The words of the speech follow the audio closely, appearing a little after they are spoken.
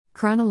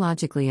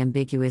Chronologically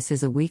Ambiguous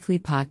is a weekly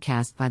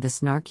podcast by the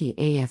Snarky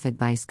AF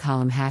advice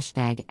column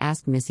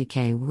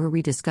 #AskMissyK, where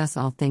we discuss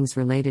all things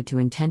related to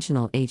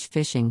intentional age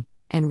fishing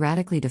and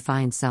radically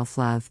defined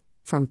self-love,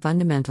 from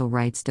fundamental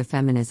rights to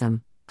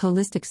feminism,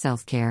 holistic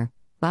self-care,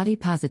 body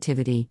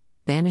positivity,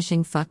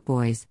 banishing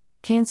fuckboys,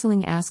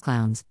 canceling ass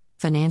clowns,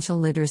 financial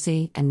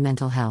literacy, and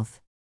mental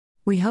health.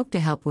 We hope to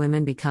help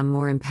women become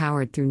more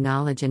empowered through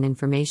knowledge and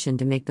information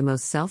to make the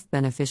most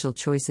self-beneficial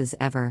choices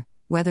ever,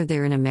 whether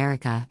they're in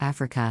America,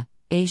 Africa,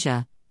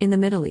 Asia, in the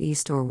Middle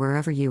East, or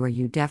wherever you are.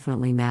 You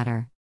definitely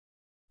matter.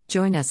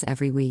 Join us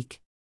every week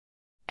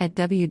at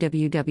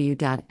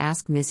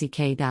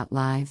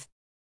www.askmissyk.live.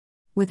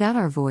 Without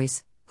our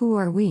voice, who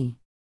are we?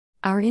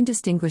 Our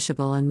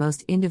indistinguishable and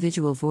most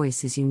individual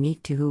voice is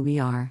unique to who we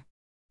are.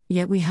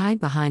 Yet we hide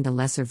behind a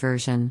lesser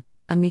version,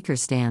 a meeker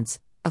stance,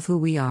 of who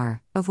we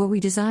are, of what we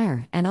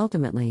desire, and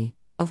ultimately,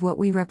 of what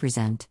we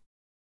represent.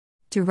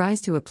 To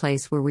rise to a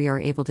place where we are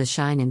able to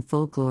shine in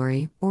full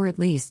glory, or at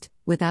least,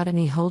 without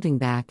any holding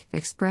back,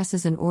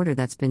 expresses an order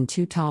that's been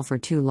too tall for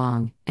too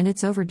long, and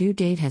its overdue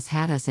date has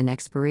had us in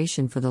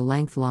expiration for the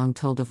length long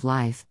told of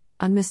life,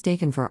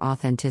 unmistaken for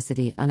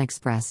authenticity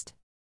unexpressed.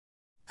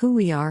 Who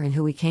we are and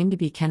who we came to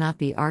be cannot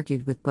be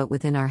argued with but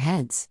within our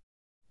heads.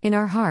 In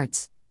our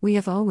hearts, we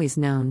have always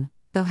known,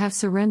 though have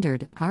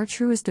surrendered, our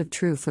truest of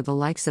true for the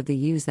likes of the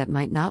yous that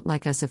might not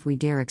like us if we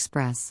dare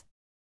express.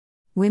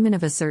 Women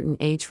of a certain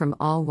age from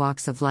all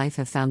walks of life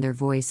have found their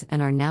voice and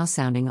are now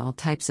sounding all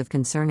types of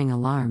concerning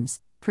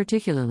alarms,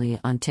 particularly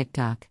on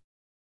TikTok.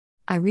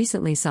 I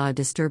recently saw a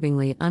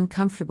disturbingly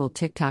uncomfortable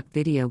TikTok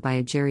video by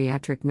a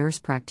geriatric nurse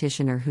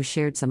practitioner who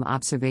shared some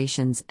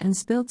observations and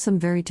spilled some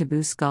very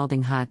taboo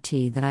scalding hot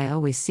tea that I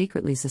always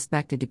secretly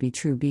suspected to be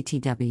true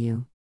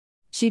BTW.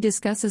 She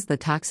discusses the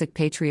toxic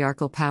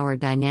patriarchal power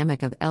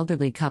dynamic of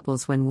elderly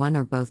couples when one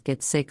or both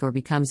gets sick or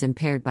becomes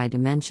impaired by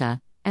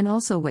dementia, and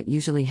also what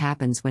usually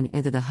happens when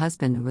either the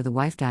husband or the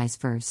wife dies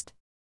first.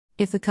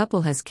 If the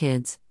couple has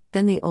kids,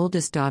 then the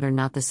oldest daughter,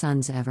 not the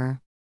sons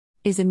ever,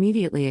 is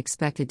immediately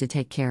expected to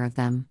take care of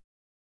them.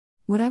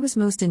 What I was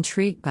most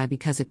intrigued by,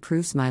 because it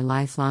proves my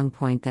lifelong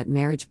point that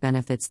marriage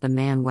benefits the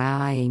man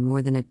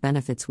more than it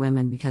benefits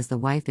women, because the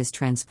wife is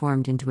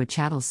transformed into a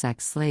chattel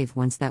sex slave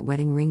once that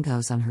wedding ring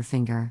goes on her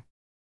finger.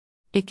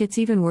 It gets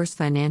even worse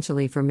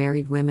financially for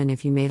married women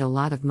if you made a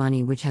lot of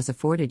money, which has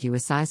afforded you a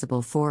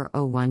sizable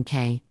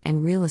 401k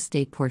and real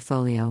estate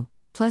portfolio,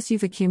 plus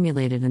you've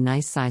accumulated a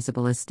nice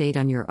sizable estate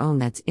on your own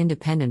that's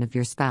independent of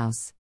your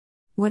spouse.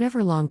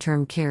 Whatever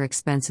long-term care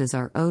expenses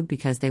are owed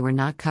because they were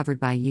not covered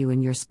by you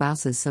and your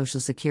spouse's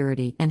Social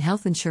Security and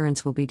health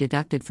insurance will be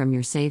deducted from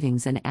your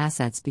savings and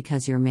assets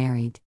because you're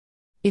married.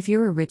 If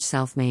you're a rich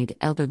self-made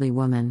elderly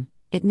woman,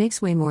 it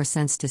makes way more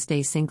sense to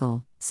stay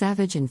single,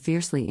 savage and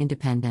fiercely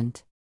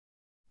independent.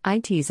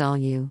 It's all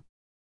you.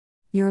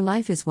 Your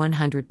life is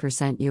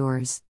 100%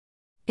 yours.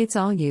 It's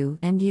all you,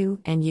 and you,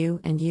 and you,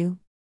 and you.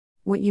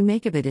 What you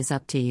make of it is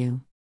up to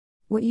you.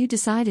 What you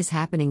decide is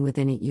happening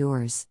within it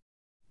yours.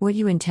 What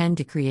you intend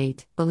to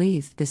create,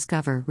 believe,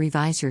 discover,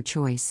 revise your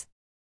choice.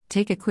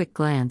 Take a quick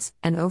glance,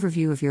 an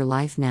overview of your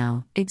life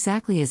now,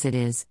 exactly as it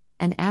is,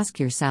 and ask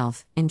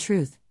yourself, in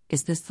truth,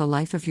 is this the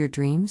life of your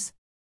dreams?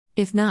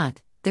 If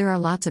not, there are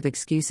lots of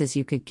excuses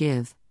you could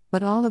give,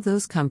 but all of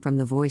those come from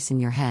the voice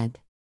in your head.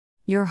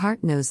 Your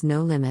heart knows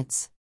no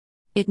limits.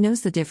 It knows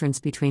the difference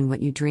between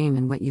what you dream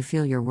and what you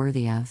feel you're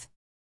worthy of.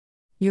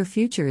 Your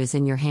future is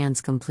in your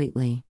hands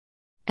completely.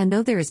 And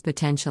though there is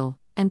potential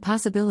and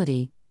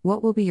possibility,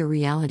 what will be your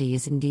reality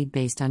is indeed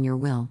based on your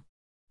will.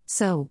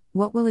 So,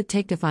 what will it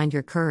take to find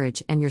your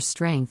courage and your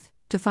strength,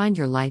 to find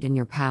your light and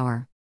your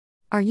power?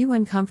 Are you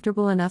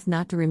uncomfortable enough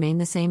not to remain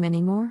the same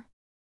anymore?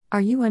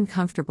 Are you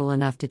uncomfortable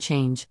enough to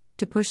change,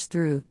 to push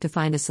through, to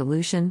find a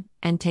solution,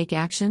 and take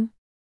action?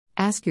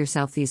 Ask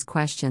yourself these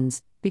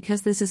questions,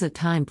 because this is a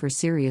time for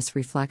serious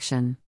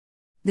reflection.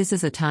 This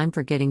is a time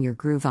for getting your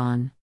groove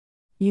on.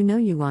 You know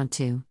you want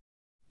to.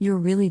 You're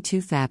really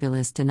too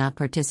fabulous to not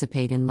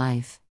participate in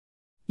life.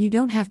 You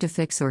don't have to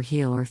fix or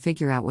heal or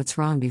figure out what's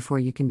wrong before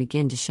you can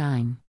begin to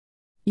shine.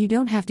 You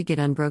don't have to get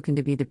unbroken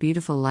to be the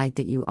beautiful light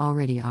that you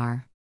already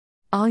are.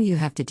 All you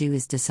have to do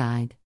is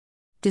decide.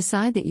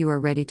 Decide that you are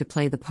ready to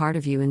play the part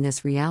of you in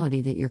this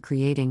reality that you're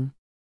creating.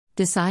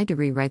 Decide to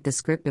rewrite the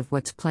script of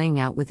what's playing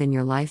out within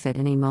your life at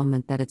any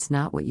moment that it's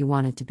not what you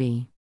want it to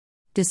be.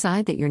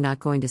 Decide that you're not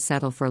going to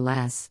settle for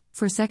less,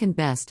 for second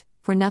best,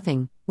 for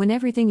nothing, when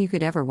everything you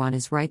could ever want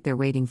is right there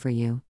waiting for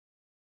you.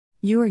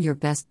 You are your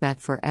best bet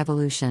for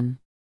evolution.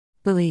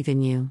 Believe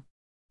in you.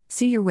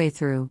 See your way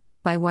through,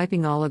 by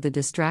wiping all of the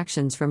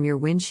distractions from your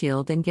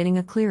windshield and getting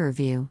a clearer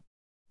view.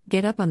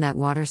 Get up on that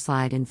water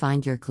slide and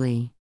find your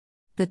glee.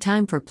 The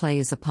time for play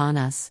is upon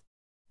us.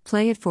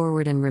 Play it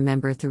forward and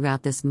remember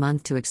throughout this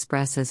month to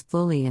express as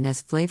fully and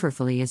as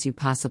flavorfully as you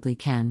possibly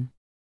can.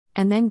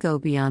 And then go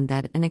beyond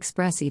that and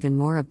express even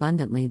more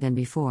abundantly than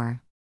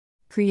before.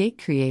 Create,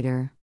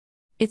 creator.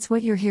 It's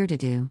what you're here to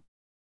do.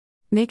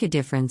 Make a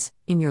difference,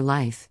 in your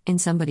life, in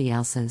somebody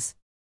else's.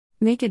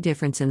 Make a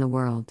difference in the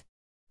world.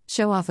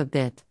 Show off a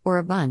bit, or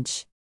a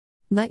bunch.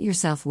 Let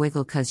yourself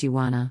wiggle 'cause you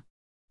wanna.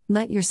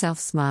 Let yourself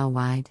smile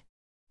wide.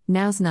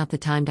 Now's not the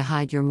time to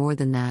hide you're more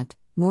than that,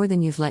 more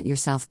than you've let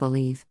yourself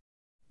believe.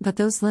 But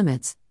those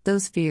limits,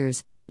 those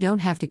fears, don't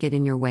have to get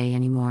in your way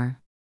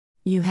anymore.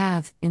 You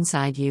have,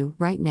 inside you,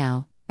 right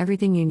now,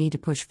 everything you need to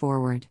push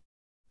forward.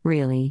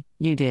 Really,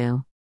 you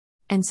do.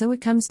 And so it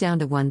comes down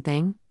to one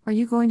thing: are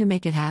you going to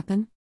make it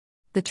happen?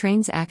 The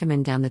train's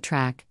coming down the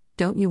track,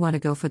 don't you want to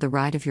go for the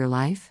ride of your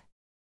life?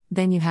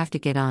 Then you have to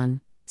get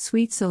on,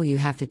 sweet soul, you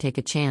have to take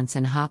a chance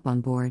and hop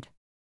on board.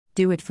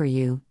 Do it for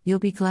you, you'll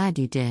be glad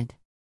you did.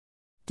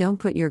 Don't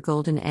put your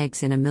golden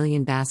eggs in a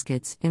million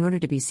baskets in order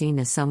to be seen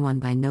as someone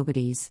by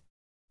nobodies.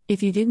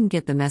 If you didn't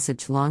get the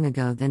message long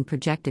ago, then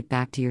project it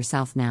back to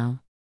yourself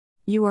now.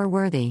 You are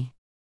worthy.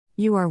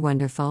 You are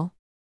wonderful.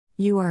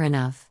 You are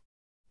enough.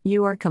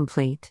 You are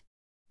complete.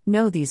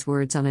 Know these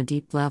words on a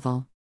deep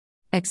level.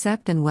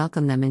 Accept and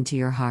welcome them into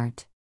your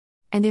heart.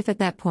 And if at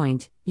that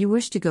point, you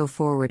wish to go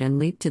forward and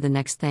leap to the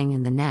next thing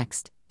and the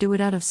next, do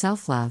it out of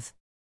self-love.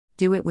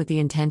 Do it with the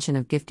intention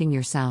of gifting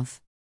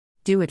yourself.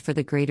 Do it for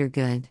the greater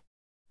good.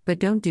 But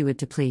don't do it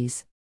to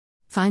please.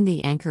 Find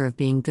the anchor of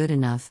being good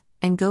enough,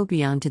 and go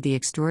beyond to the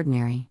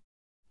extraordinary.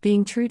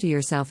 Being true to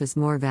yourself is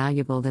more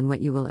valuable than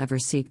what you will ever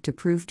seek to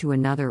prove to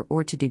another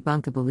or to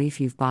debunk a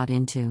belief you've bought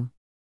into.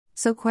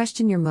 So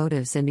question your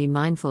motives and be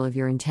mindful of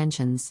your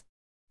intentions.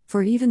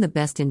 For even the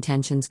best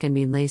intentions can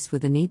be laced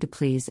with a need to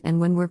please, and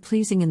when we're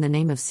pleasing in the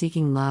name of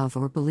seeking love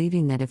or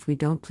believing that if we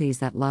don't please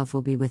that love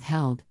will be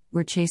withheld,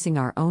 we're chasing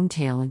our own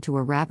tail into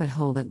a rabbit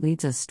hole that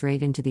leads us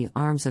straight into the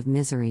arms of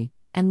misery,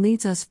 and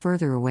leads us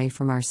further away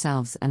from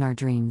ourselves and our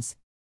dreams.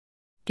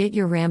 Get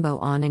your Rambo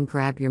on and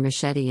grab your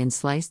machete and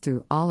slice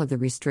through all of the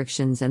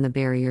restrictions and the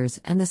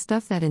barriers and the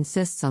stuff that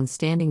insists on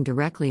standing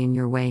directly in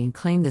your way, and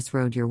claim this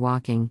road you're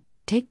walking.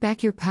 Take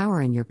back your power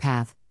and your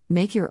path,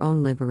 make your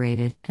own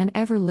liberated and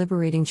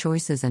ever-liberating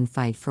choices, and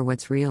fight for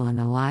what's real and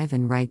alive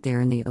and right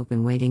there in the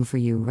open waiting for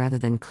you, rather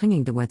than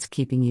clinging to what's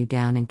keeping you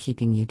down and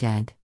keeping you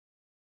dead.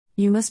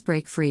 You must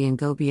break free and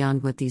go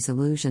beyond what these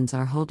illusions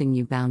are holding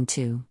you bound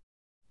to.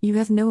 You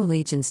have no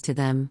allegiance to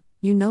them,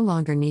 you no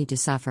longer need to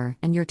suffer,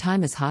 and your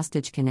time as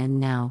hostage can end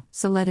now,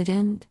 so let it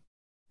end.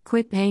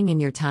 Quit paying in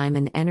your time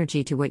and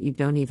energy to what you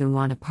don't even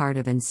want a part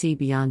of, and see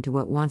beyond to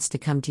what wants to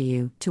come to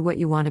you, to what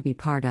you want to be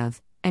part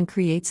of, and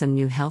create some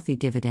new healthy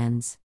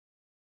dividends.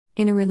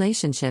 In a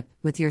relationship,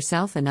 with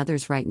yourself and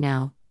others right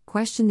now,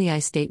 question the I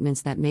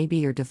statements that may be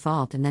your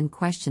default and then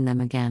question them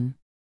again.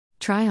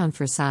 Try on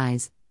for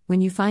size. When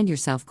you find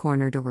yourself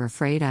cornered or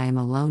afraid, I am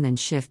alone, and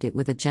shift it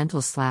with a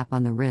gentle slap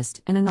on the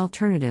wrist and an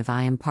alternative,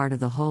 I am part of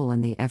the whole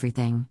and the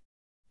everything.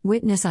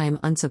 Witness I am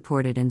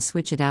unsupported, and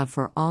switch it out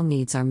for all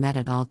needs are met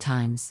at all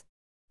times.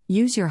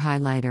 Use your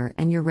highlighter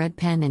and your red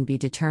pen and be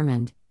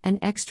determined and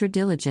extra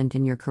diligent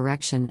in your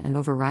correction and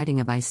overriding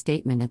of I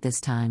statement at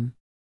this time.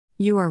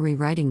 You are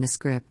rewriting the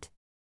script.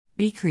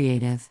 Be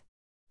creative.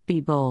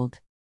 Be bold.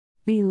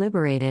 Be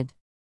liberated.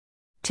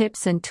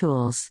 Tips and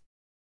tools.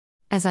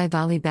 As I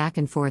volley back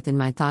and forth in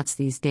my thoughts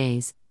these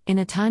days, in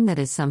a time that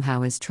is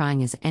somehow as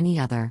trying as any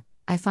other,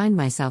 I find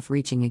myself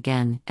reaching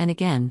again and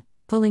again,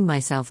 pulling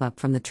myself up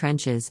from the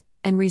trenches,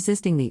 and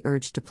resisting the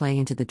urge to play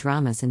into the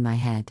dramas in my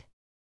head.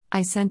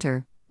 I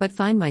center, but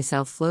find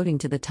myself floating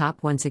to the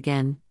top once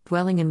again,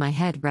 dwelling in my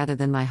head rather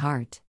than my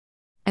heart.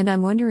 And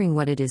I'm wondering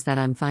what it is that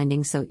I'm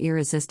finding so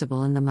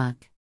irresistible in the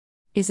muck.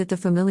 Is it the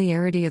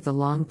familiarity of the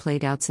long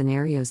played out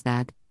scenarios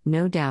that,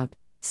 no doubt,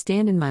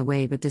 stand in my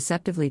way but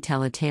deceptively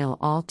tell a tale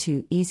all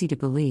too easy to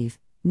believe,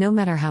 no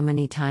matter how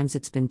many times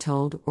it's been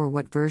told or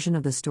what version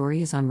of the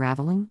story is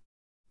unraveling?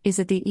 Is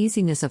it the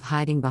easiness of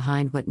hiding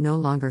behind what no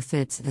longer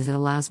fits, as it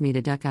allows me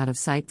to duck out of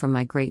sight from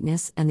my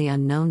greatness and the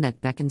unknown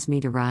that beckons me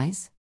to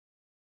rise?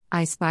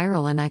 I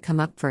spiral and I come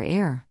up for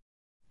air.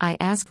 I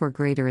ask for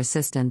greater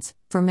assistance,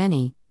 for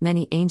many,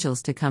 many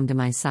angels to come to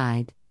my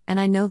side, and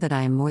I know that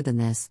I am more than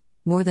this,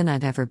 more than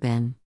I've ever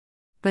been.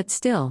 But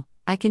still,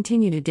 I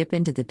continue to dip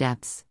into the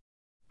depths.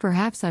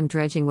 Perhaps I'm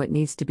dredging what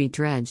needs to be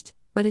dredged,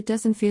 but it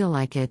doesn't feel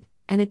like it,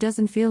 and it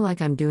doesn't feel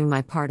like I'm doing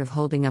my part of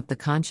holding up the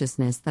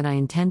consciousness that I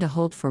intend to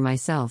hold for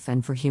myself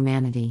and for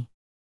humanity.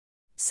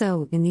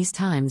 So, in these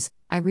times,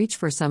 I reach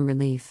for some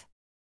relief.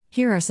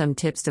 Here are some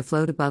tips to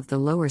float above the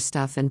lower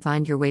stuff and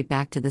find your way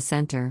back to the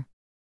center.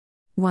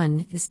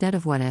 1. Instead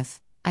of what if,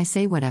 I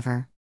say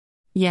whatever.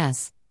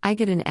 Yes, I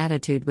get an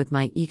attitude with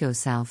my ego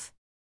self.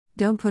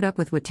 Don't put up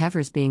with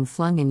whatever's being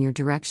flung in your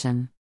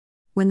direction.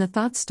 When the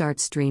thoughts start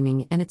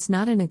streaming and it's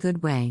not in a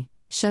good way,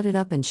 shut it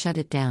up and shut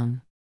it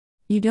down.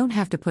 You don't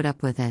have to put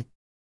up with it.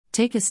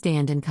 Take a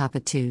stand and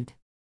copitude.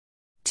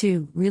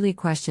 2. Really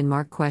question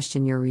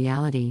your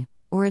reality,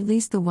 or at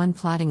least the one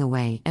plotting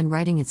away and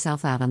writing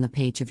itself out on the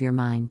page of your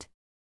mind.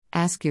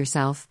 Ask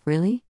yourself,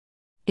 really?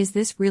 Is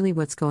this really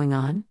what's going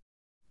on?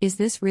 Is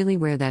this really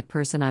where that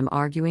person I'm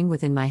arguing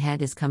with in my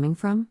head is coming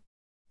from?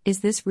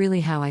 Is this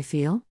really how I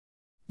feel?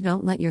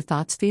 Don't let your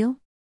thoughts feel?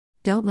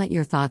 Don't let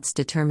your thoughts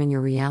determine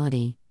your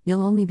reality,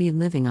 you'll only be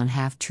living on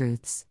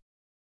half-truths.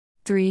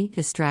 3.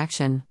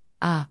 Distraction.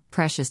 Ah,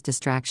 precious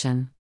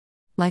distraction.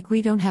 Like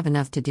we don't have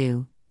enough to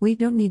do, We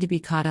don't need to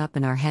be caught up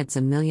in our heads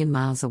a million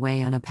miles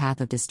away on a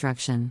path of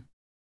destruction.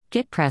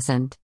 Get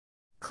present.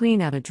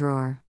 Clean out a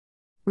drawer.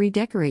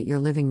 Redecorate your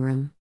living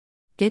room.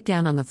 Get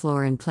down on the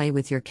floor and play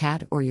with your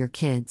cat or your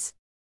kids.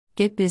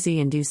 Get busy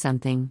and do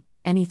something,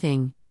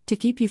 anything, to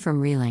keep you from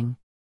reeling.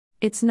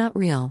 It's not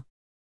real.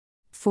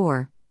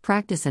 4.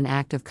 Practice an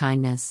act of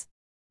kindness.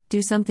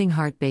 Do something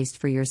heart-based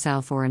for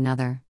yourself or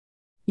another.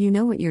 You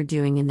know what you're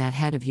doing in that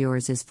head of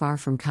yours is far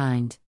from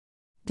kind.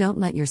 Don't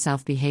let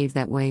yourself behave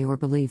that way or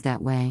believe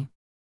that way.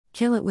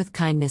 Kill it with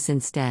kindness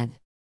instead.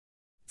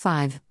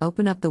 5.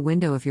 Open up the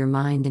window of your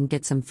mind and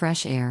get some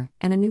fresh air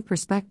and a new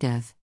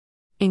perspective.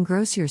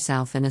 Engross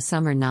yourself in a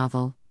summer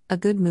novel, a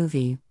good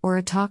movie, or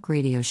a talk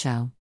radio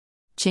show.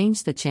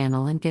 Change the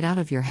channel and get out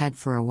of your head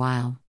for a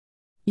while.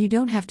 You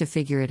don't have to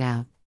figure it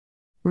out.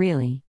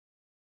 Really.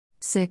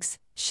 6.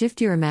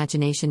 Shift your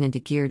imagination into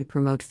gear to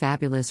promote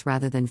fabulous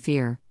rather than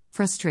fear,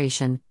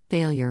 frustration,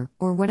 failure,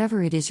 or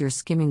whatever it is you're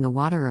skimming the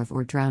water of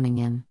or drowning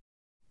in.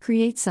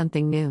 Create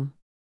something new.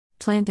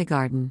 Plant a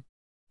garden.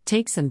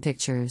 Take some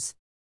pictures.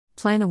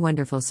 Plan a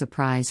wonderful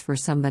surprise for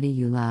somebody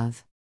you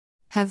love.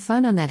 Have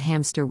fun on that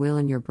hamster wheel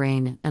in your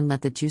brain and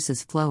let the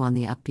juices flow on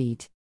the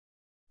upbeat.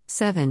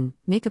 7.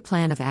 Make a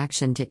plan of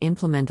action to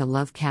implement a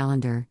love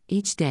calendar,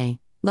 each day,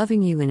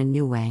 loving you in a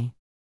new way.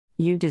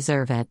 You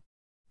deserve it.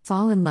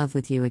 Fall in love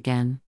with you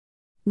again.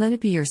 Let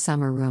it be your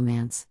summer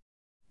romance.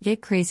 Get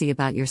crazy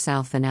about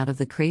yourself and out of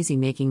the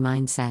crazy-making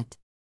mindset.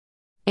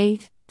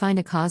 8. Find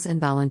a cause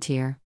and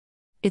volunteer.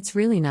 It's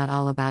really not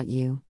all about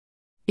you.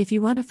 If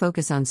you want to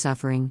focus on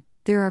suffering,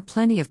 there are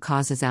plenty of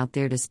causes out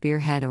there to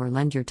spearhead or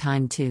lend your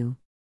time to.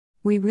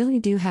 We really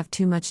do have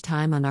too much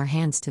time on our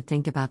hands to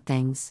think about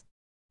things.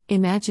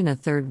 Imagine a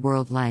third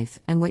world life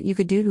and what you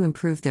could do to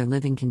improve their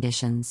living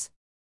conditions.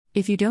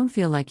 If you don't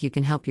feel like you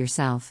can help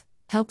yourself,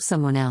 help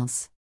someone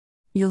else.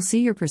 You'll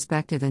see your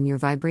perspective and your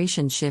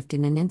vibration shift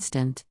in an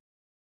instant.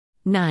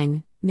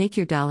 9. Make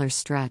your dollars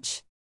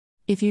stretch.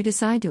 If you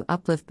decide to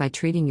uplift by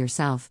treating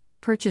yourself,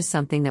 purchase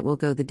something that will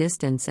go the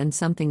distance and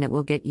something that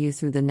will get you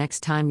through the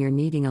next time you're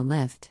needing a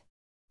lift.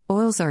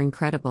 Oils are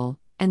incredible,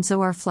 and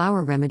so are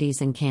flower remedies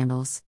and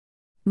candles.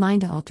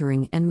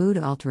 Mind-altering and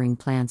mood-altering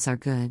plants are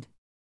good.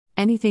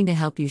 Anything to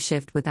help you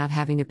shift without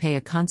having to pay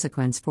a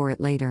consequence for it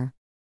later.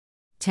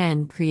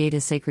 10. Create a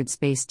sacred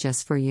space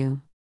just for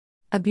you.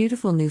 A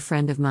beautiful new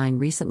friend of mine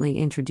recently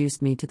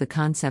introduced me to the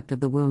concept of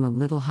the womb, a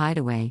little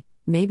hideaway,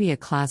 maybe a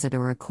closet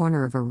or a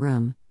corner of a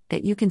room,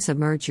 that you can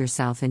submerge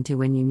yourself into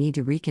when you need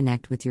to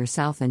reconnect with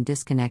yourself and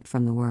disconnect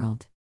from the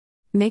world.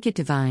 Make it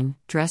divine,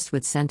 dressed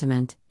with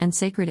sentiment and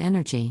sacred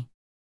energy.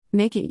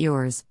 Make it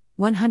yours,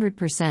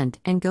 100%,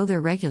 and go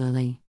there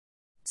regularly.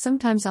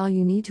 Sometimes all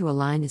you need to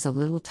align is a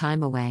little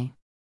time away.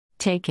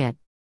 Take it.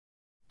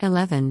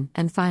 11.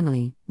 And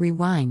finally,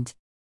 rewind.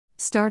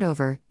 Start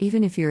over,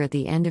 even if you're at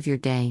the end of your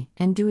day,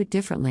 and do it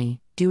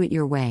differently, do it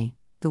your way,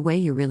 the way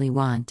you really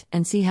want,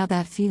 and see how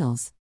that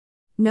feels.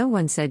 No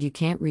one said you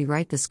can't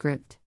rewrite the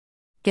script.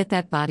 Get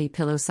that body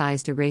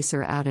pillow-sized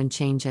eraser out and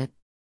change it.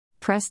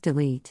 Press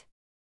delete.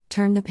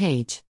 Turn the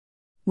page.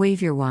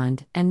 Wave your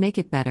wand, and make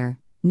it better.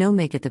 No,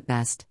 make it the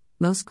best,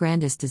 most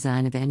grandest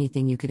design of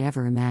anything you could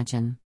ever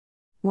imagine.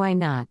 Why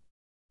not?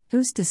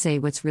 Who's to say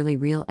what's really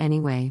real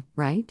anyway,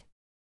 right?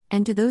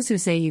 And to those who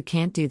say you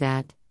can't do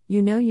that,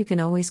 you know you can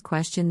always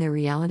question their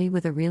reality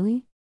with a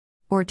really?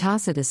 Or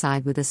toss it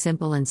aside with a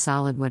simple and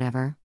solid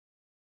whatever.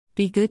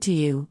 Be good to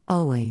you,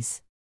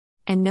 always.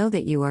 And know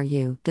that you are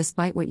you,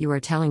 despite what you are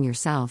telling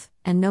yourself,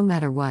 and no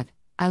matter what,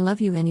 I love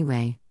you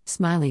anyway,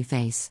 smiley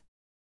face.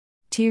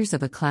 Tears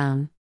of a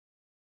clown.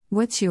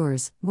 What's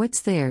yours,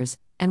 what's theirs,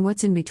 and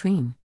what's in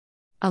between?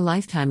 A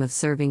lifetime of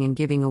serving and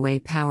giving away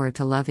power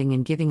to loving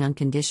and giving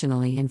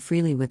unconditionally and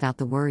freely without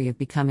the worry of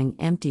becoming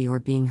empty or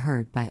being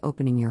hurt by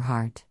opening your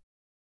heart.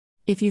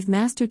 If you've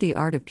mastered the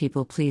art of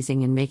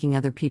people-pleasing and making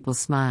other people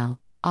smile,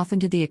 often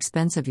to the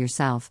expense of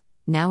yourself,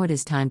 now it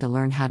is time to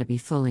learn how to be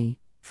fully,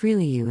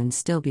 freely you and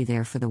still be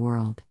there for the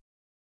world.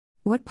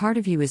 What part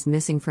of you is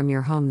missing from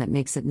your home that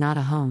makes it not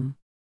a home?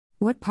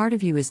 What part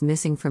of you is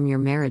missing from your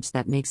marriage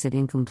that makes it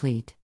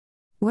incomplete?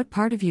 What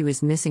part of you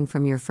is missing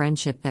from your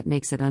friendship that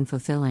makes it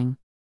unfulfilling?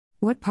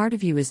 What part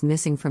of you is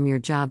missing from your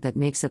job that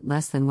makes it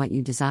less than what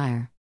you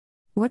desire?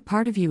 What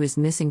part of you is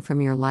missing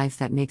from your life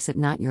that makes it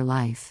not your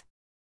life?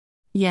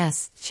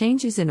 Yes,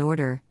 change is in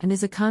order and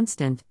is a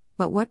constant,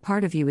 but what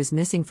part of you is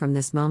missing from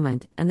this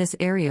moment and this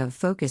area of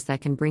focus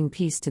that can bring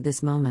peace to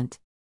this moment?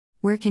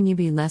 Where can you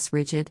be less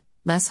rigid,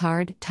 less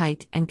hard,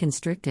 tight, and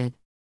constricted?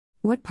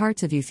 What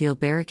parts of you feel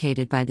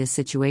barricaded by this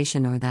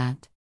situation or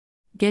that?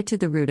 Get to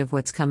the root of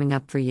what's coming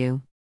up for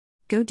you.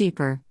 Go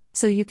deeper,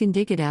 so you can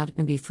dig it out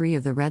and be free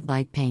of the red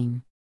light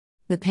pain.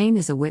 The pain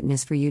is a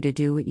witness for you to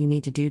do what you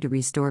need to do to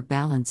restore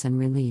balance and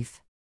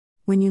relief.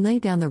 When you lay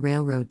down the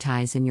railroad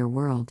ties in your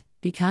world,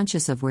 be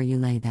conscious of where you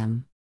lay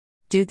them.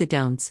 Do the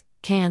don'ts,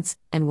 can'ts,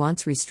 and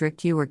wants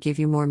restrict you or give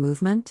you more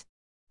movement?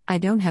 I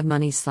don't have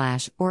money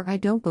 / or I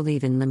don't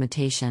believe in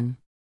limitation.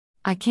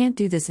 I can't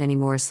do this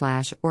anymore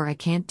 / or I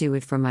can't do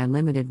it from my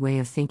limited way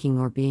of thinking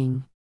or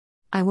being.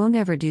 I won't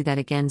ever do that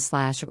again /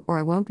 or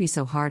I won't be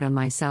so hard on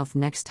myself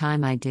next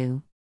time I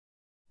do.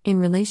 In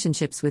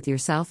relationships with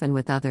yourself and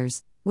with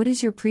others, what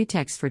is your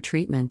pretext for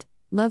treatment,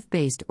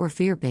 love-based or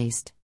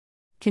fear-based?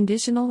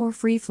 Conditional or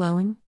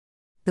free-flowing?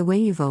 The way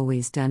you've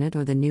always done it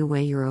or the new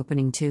way you're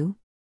opening to?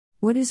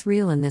 What is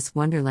real in this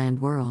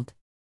wonderland world?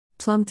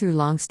 Plumb through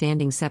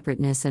long-standing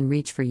separateness and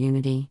reach for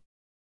unity.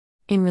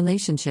 In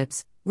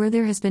relationships, where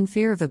there has been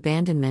fear of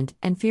abandonment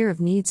and fear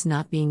of needs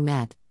not being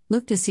met,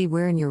 look to see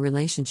where in your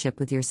relationship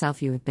with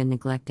yourself you have been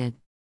neglected.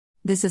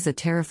 This is a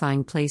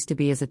terrifying place to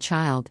be as a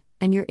child,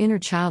 and your inner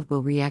child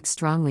will react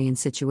strongly in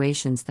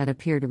situations that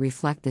appear to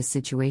reflect this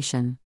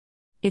situation.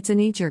 It's a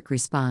knee-jerk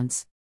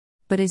response.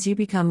 But as you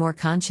become more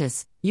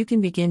conscious, you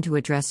can begin to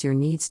address your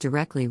needs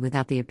directly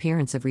without the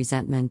appearance of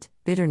resentment,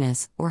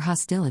 bitterness, or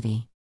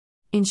hostility.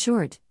 In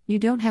short, you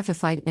don't have to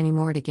fight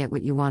anymore to get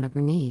what you want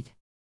or need.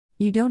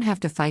 You don't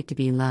have to fight to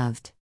be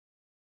loved.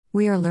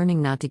 We are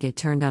learning not to get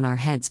turned on our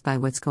heads by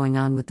what's going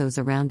on with those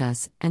around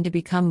us and to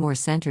become more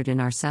centered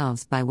in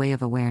ourselves by way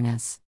of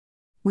awareness.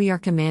 We are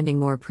commanding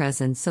more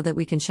presence so that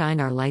we can shine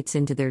our lights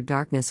into their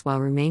darkness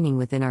while remaining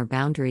within our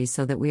boundaries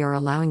so that we are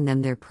allowing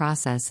them their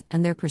process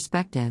and their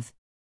perspective.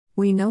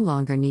 We no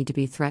longer need to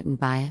be threatened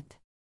by it.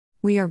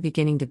 We are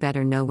beginning to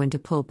better know when to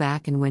pull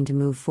back and when to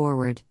move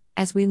forward,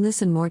 as we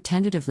listen more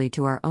tentatively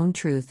to our own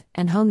truth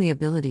and hone the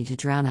ability to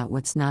drown out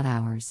what's not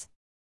ours.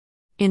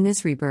 In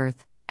this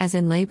rebirth, as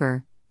in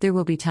labor, there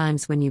will be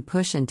times when you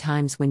push and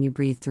times when you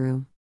breathe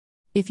through.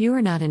 If you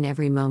are not in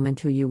every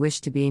moment who you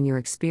wish to be in your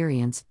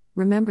experience,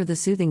 remember the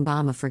soothing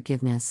balm of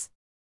forgiveness.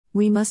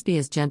 We must be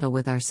as gentle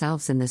with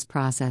ourselves in this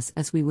process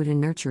as we would in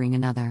nurturing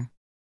another.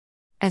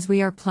 As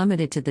we are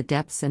plummeted to the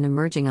depths and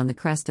emerging on the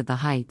crest of the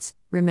heights,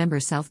 remember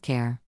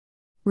self-care.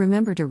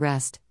 Remember to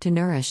rest, to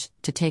nourish,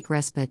 to take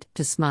respite,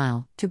 to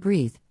smile, to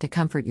breathe, to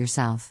comfort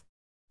yourself.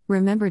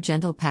 Remember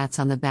gentle pats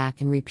on the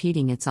back and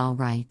repeating it's all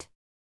right.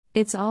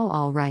 It's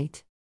all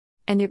right.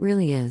 And it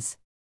really is.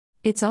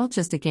 It's all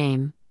just a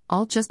game,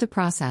 all just a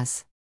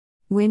process.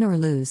 Win or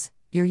lose,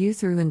 you're you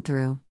through and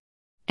through.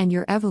 And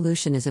your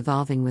evolution is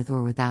evolving with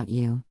or without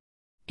you.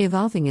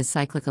 Evolving is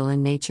cyclical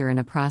in nature and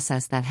a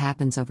process that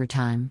happens over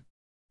time.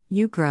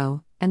 You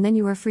grow, and then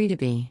you are free to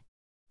be.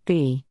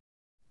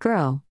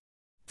 Grow.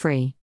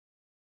 Free.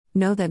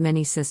 Know that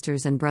many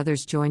sisters and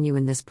brothers join you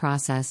in this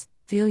process,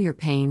 feel your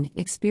pain,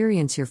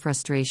 experience your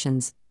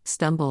frustrations,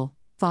 stumble,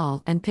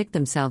 fall, and pick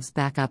themselves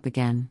back up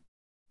again.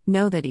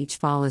 Know that each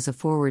fall is a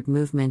forward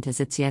movement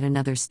as it's yet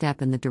another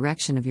step in the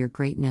direction of your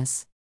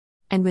greatness.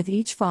 And with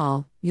each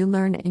fall, you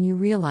learn and you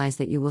realize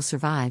that you will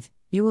survive,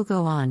 you will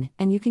go on,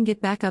 and you can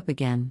get back up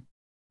again.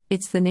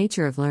 It's the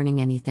nature of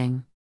learning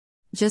anything.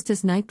 Just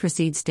as night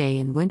precedes day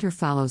and winter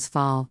follows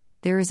fall,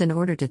 there is an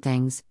order to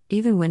things,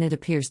 even when it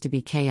appears to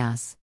be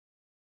chaos.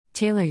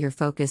 Tailor your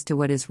focus to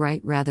what is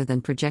right rather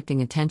than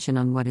projecting attention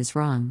on what is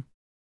wrong.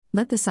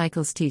 Let the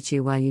cycles teach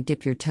you while you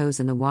dip your toes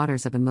in the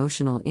waters of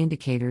emotional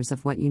indicators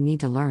of what you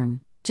need to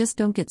learn, just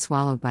don't get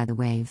swallowed by the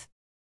wave.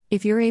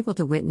 If you're able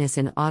to witness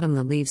in autumn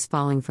the leaves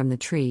falling from the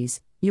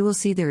trees, you will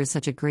see there is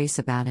such a grace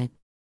about it.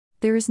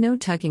 There is no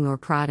tugging or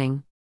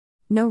prodding.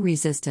 No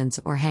resistance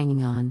or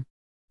hanging on.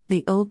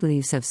 The old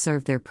leaves have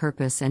served their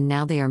purpose and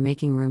now they are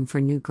making room for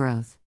new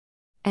growth.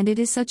 And it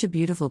is such a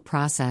beautiful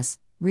process,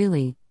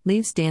 really,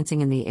 leaves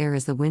dancing in the air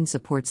as the wind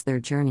supports their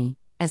journey,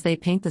 as they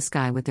paint the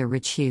sky with their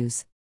rich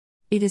hues.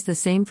 It is the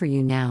same for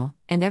you now,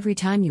 and every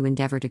time you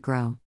endeavor to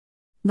grow.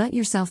 Let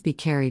yourself be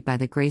carried by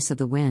the grace of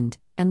the wind,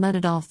 and let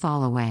it all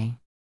fall away.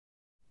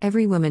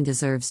 Every woman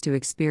deserves to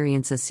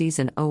experience a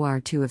season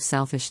or two of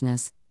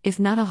selfishness, if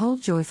not a whole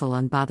joyful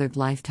unbothered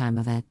lifetime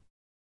of it.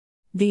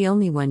 The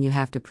only one you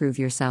have to prove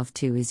yourself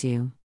to is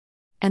you.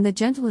 And the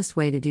gentlest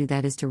way to do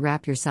that is to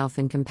wrap yourself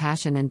in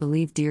compassion and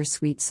believe, dear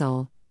sweet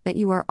soul, that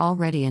you are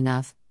already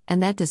enough,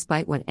 and that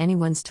despite what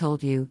anyone's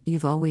told you,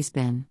 you've always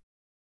been.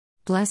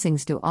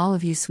 Blessings to all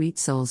of you sweet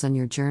souls on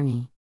your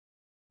journey.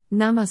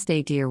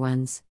 Namaste, dear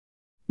ones.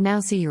 Now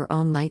see your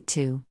own light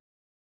too.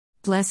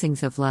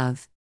 Blessings of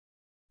love.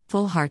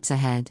 Full hearts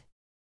ahead.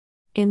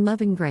 In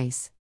loving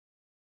grace.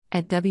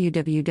 At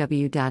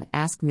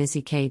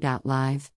www.askmissyk.live